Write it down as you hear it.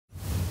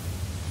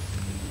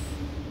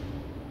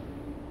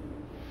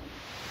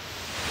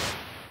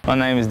My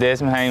name is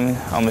Desmond Haymon.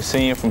 I'm a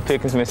senior from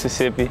Pickens,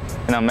 Mississippi,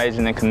 and I'm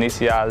majoring in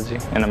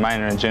kinesiology and a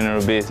minor in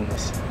general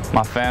business.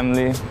 My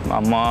family, my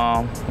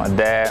mom, my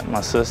dad,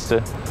 my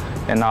sister,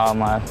 and all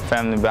my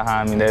family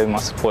behind me, they're my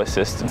support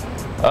system.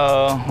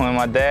 When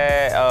my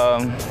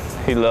dad,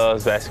 he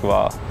loves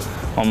basketball.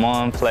 My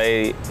mom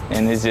played,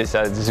 and I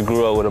just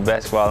grew up with a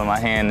basketball in my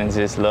hand and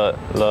just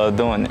love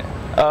doing it.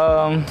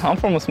 I'm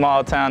from a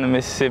small town in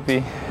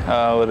Mississippi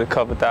with a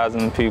couple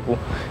thousand people,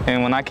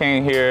 and when I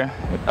came here,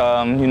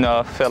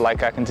 I felt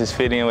like I can just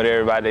fit in with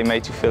everybody. They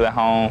make you feel at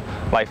home,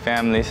 like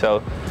family,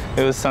 so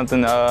it was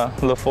something to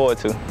look forward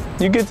to.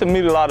 You get to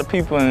meet a lot of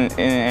people,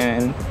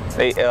 and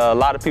a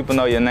lot of people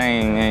know your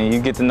name, and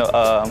you get to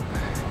know,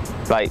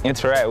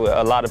 interact with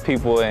a lot of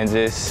people and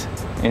just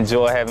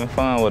enjoy having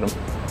fun with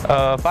them.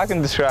 If I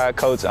can describe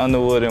Coach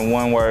Underwood in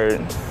one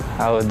word,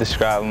 I would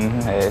describe him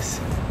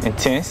as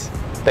intense.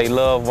 They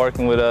love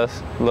working with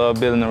us, love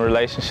building a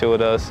relationship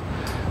with us,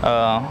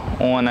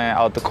 on and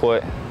out the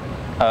court.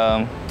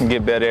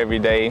 Get better every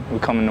day. We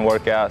come into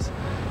workouts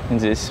and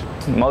just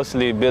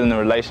mostly building a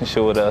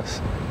relationship with us.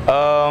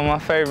 My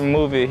favorite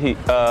movie, he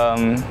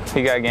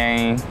got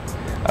game.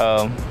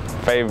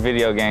 Favorite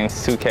video games,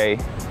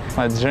 2K.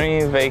 My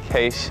dream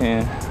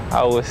vacation,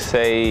 I would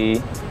say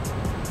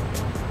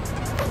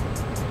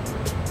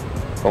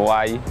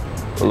Hawaii,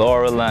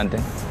 Laura,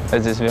 London.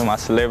 That's just been my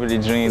celebrity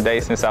dream day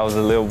since I was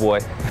a little boy.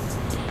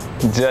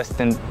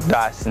 Justin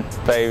Dawson,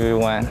 favorite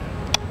one.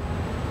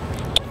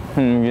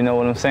 You know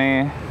what I'm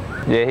saying?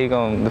 Yeah,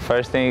 the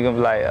first thing he gonna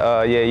be like,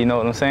 yeah, you know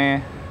what I'm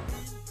saying?